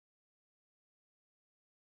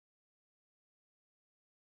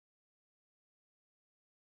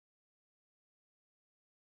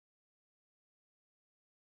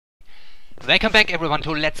Welcome back everyone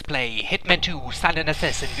to Let's Play Hitman 2 Silent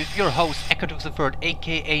Assassin with your host Ekatus III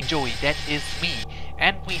aka Joey, that is me.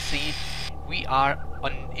 And we see we are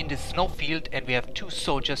in the snowfield and we have two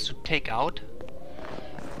soldiers to take out.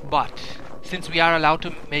 But since we are allowed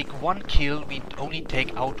to make one kill, we only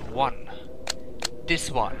take out one. This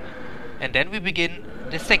one. And then we begin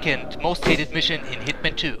the second most hated mission in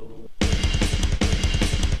Hitman 2.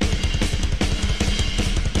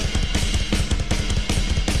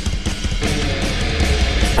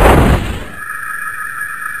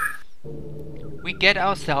 We get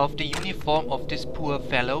ourselves the uniform of this poor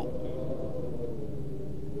fellow,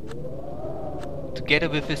 together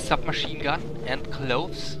with his submachine gun and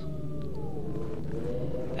clothes,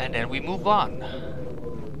 and then we move on.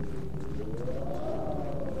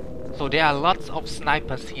 So there are lots of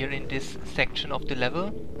snipers here in this section of the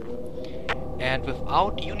level, and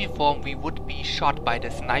without uniform we would be shot by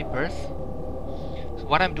the snipers. So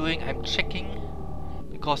what I'm doing, I'm checking,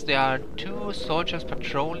 because there are two soldiers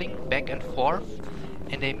patrolling back and forth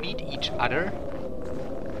and they meet each other.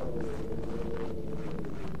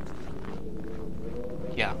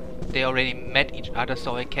 Yeah, they already met each other,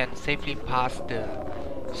 so I can safely pass the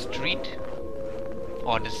street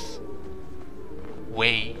or this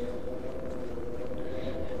way.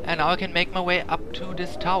 And now I can make my way up to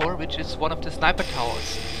this tower, which is one of the sniper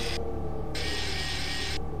towers.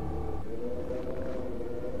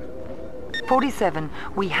 "47,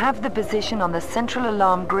 we have the position on the central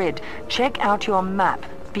alarm grid. Check out your map.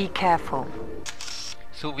 Be careful."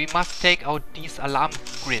 So we must take out these alarm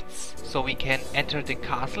grids so we can enter the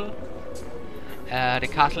castle. The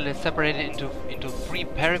castle is separated into three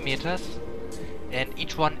perimeters, and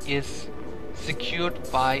each one is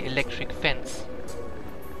secured by electric fence.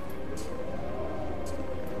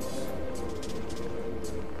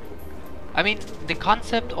 I mean, the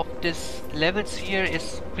concept of these levels here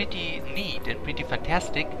is pretty neat and pretty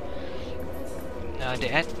fantastic. The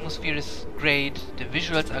atmosphere is great, the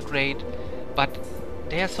visuals are great, but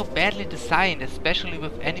they are so badly designed, especially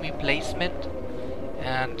with enemy placement,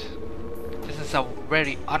 and this is a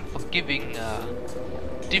very unforgiving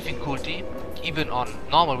difficulty, even on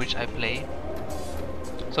normal, which I play.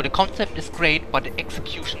 So the concept is great, but the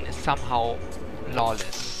execution is somehow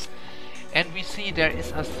flawless. And we see there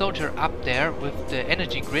is a soldier up there with the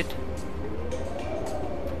energy grid.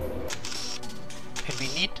 And we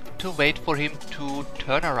need to wait for him to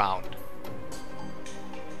turn around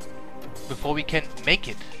before we can make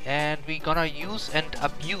it. And we're gonna use and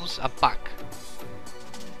abuse a bug.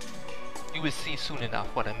 You will see soon enough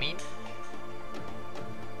what I mean.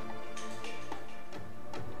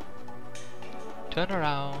 Turn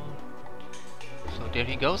around. So there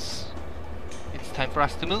he goes. It's time for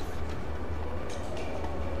us to move.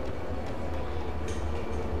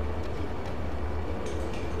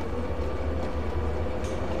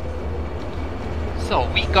 So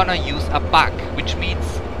we're gonna use a bug, which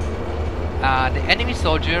means the enemy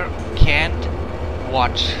soldier can't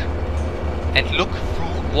watch and look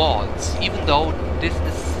through walls, even though this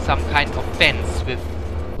is some kind of fence with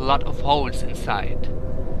a lot of holes inside.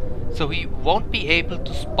 So he won't be able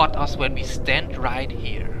to spot us when we stand right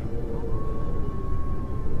here.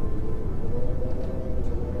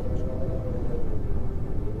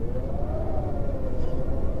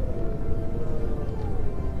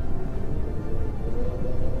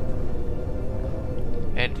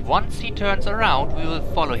 And once he turns around, we will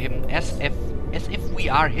follow him as if we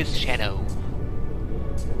are his shadow.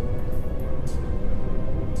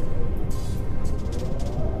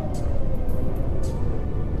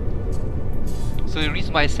 So the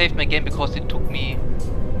reason why I saved my game, because it took me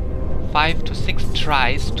 5 to 6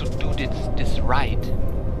 tries to do this right.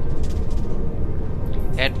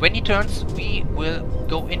 And when he turns, we will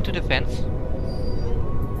go into the fence.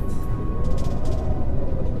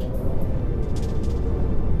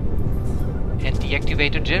 And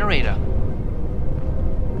deactivate the generator.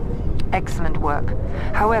 Excellent work.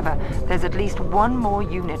 However, there's at least one more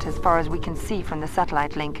unit as far as we can see from the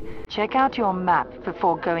satellite link. Check out your map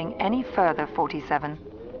before going any further, 47.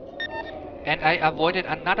 And I avoided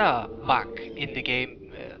another bug in the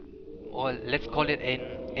game, or let's call it an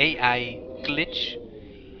AI glitch.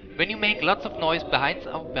 When you make lots of noise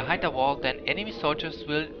behind a wall, then enemy soldiers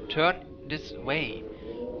will turn this way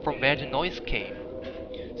from where the noise came.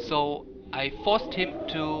 So I forced him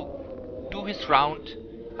to do his round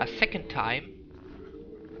a second time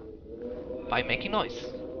by making noise.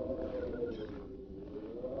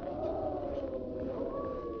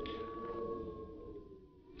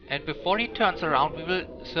 And before he turns around, we will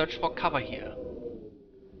search for cover here.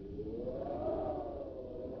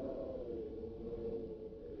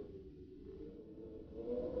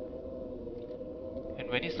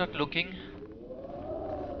 not looking.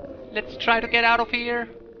 Let's try to get out of here.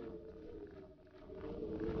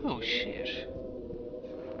 Oh shit.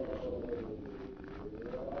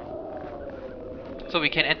 So we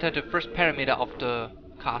can enter the first perimeter of the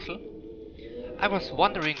castle. I was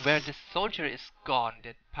wondering where this soldier is gone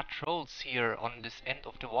that patrols here on this end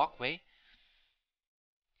of the walkway.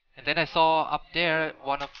 And then I saw up there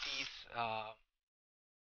one of these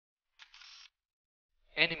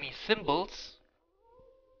enemy symbols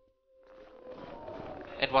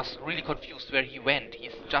and was really confused where he went.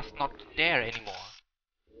 He's just not there anymore.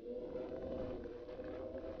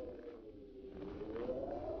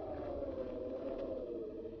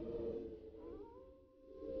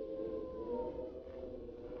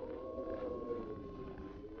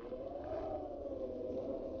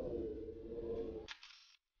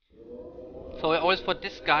 So I always thought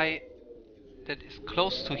this guy that is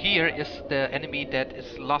close to here is the enemy that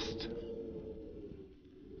is lost.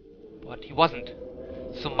 But he wasn't.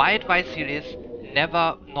 So my advice here is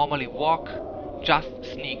never normally walk, just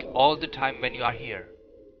sneak all the time when you are here.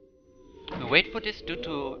 We wait for this dude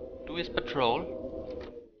to do his patrol,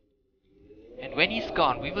 and when he's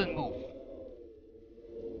gone we will move.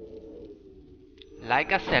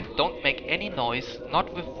 Like I said, don't make any noise,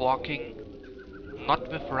 not with walking,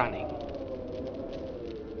 not with running.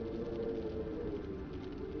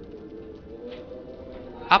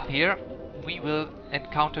 Up here we will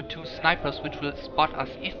encounter two snipers which will spot us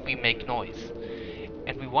if we make noise.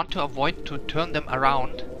 And we want to avoid to turn them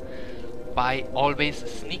around by always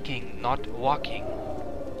sneaking, not walking.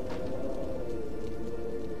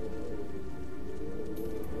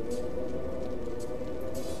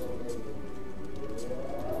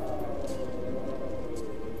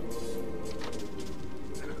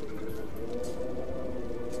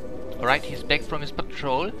 Alright, he's back from his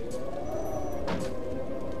patrol.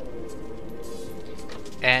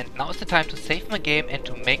 And now is the time to save my game and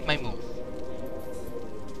to make my move.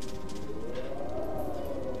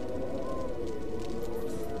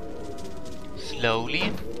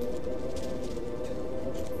 Slowly.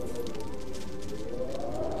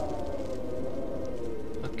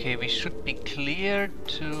 Okay, we should be clear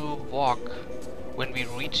to walk when we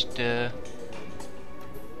reach the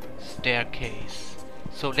staircase.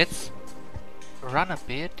 So let's run a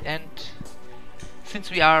bit, and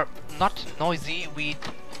since we are not noisy, we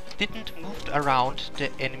didn't move around the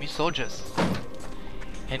enemy soldiers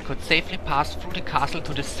and could safely pass through the castle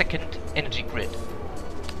to the second energy grid.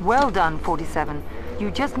 Well done, 47.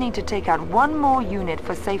 You just need to take out one more unit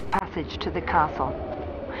for safe passage to the castle.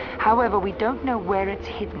 However, we don't know where it's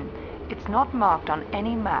hidden. It's not marked on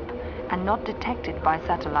any map and not detected by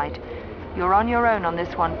satellite. You're on your own on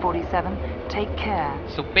this one, 47. Take care.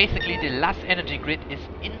 So basically the last energy grid is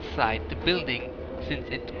inside the building, since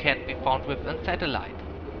it can't be found with a satellite.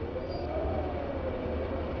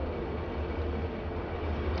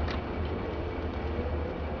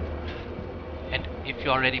 And if you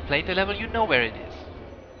already played the level, you know where it is.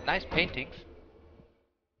 Nice paintings.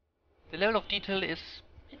 The level of detail is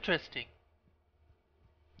interesting.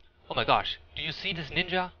 Oh my gosh, do you see this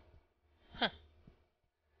ninja? Huh.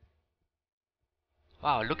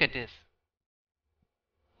 Wow, look at this.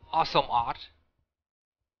 Awesome art.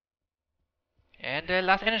 And the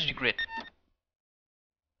last energy grid.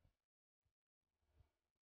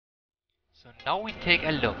 So now we take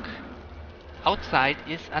a look. Outside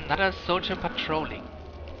is another soldier patrolling.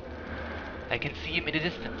 I can see him in the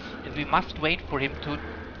distance, and we must wait for him to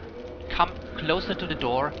come closer to the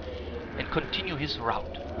door and continue his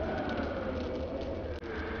route.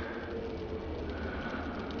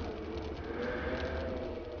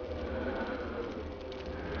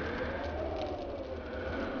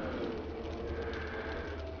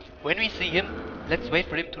 When we see him, let's wait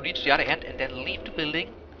for him to reach the other end and then leave the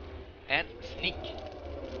building and sneak.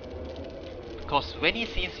 Because when he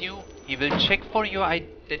sees you, he will check for your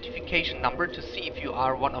identification number to see if you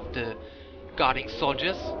are one of the guarding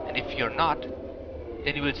soldiers, and if you're not,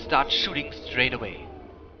 then he will start shooting straight away.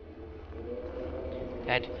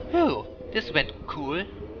 And, oh, this went cool.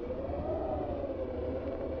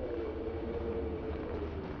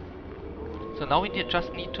 So now we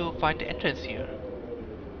just need to find the entrance here.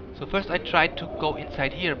 So first I tried to go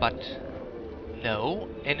inside here, but no,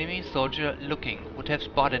 enemy soldier looking would have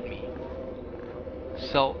spotted me.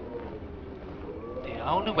 So the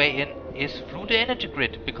only way in is through the energy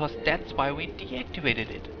grid, because that's why we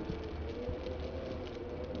deactivated it.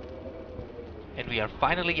 And we are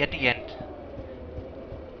finally at the end.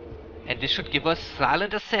 And this should give us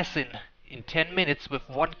Silent Assassin in 10 minutes with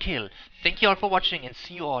 1 kill. Thank you all for watching, and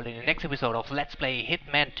see you all in the next episode of Let's Play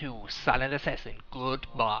Hitman 2 Silent Assassin.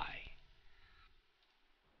 Goodbye.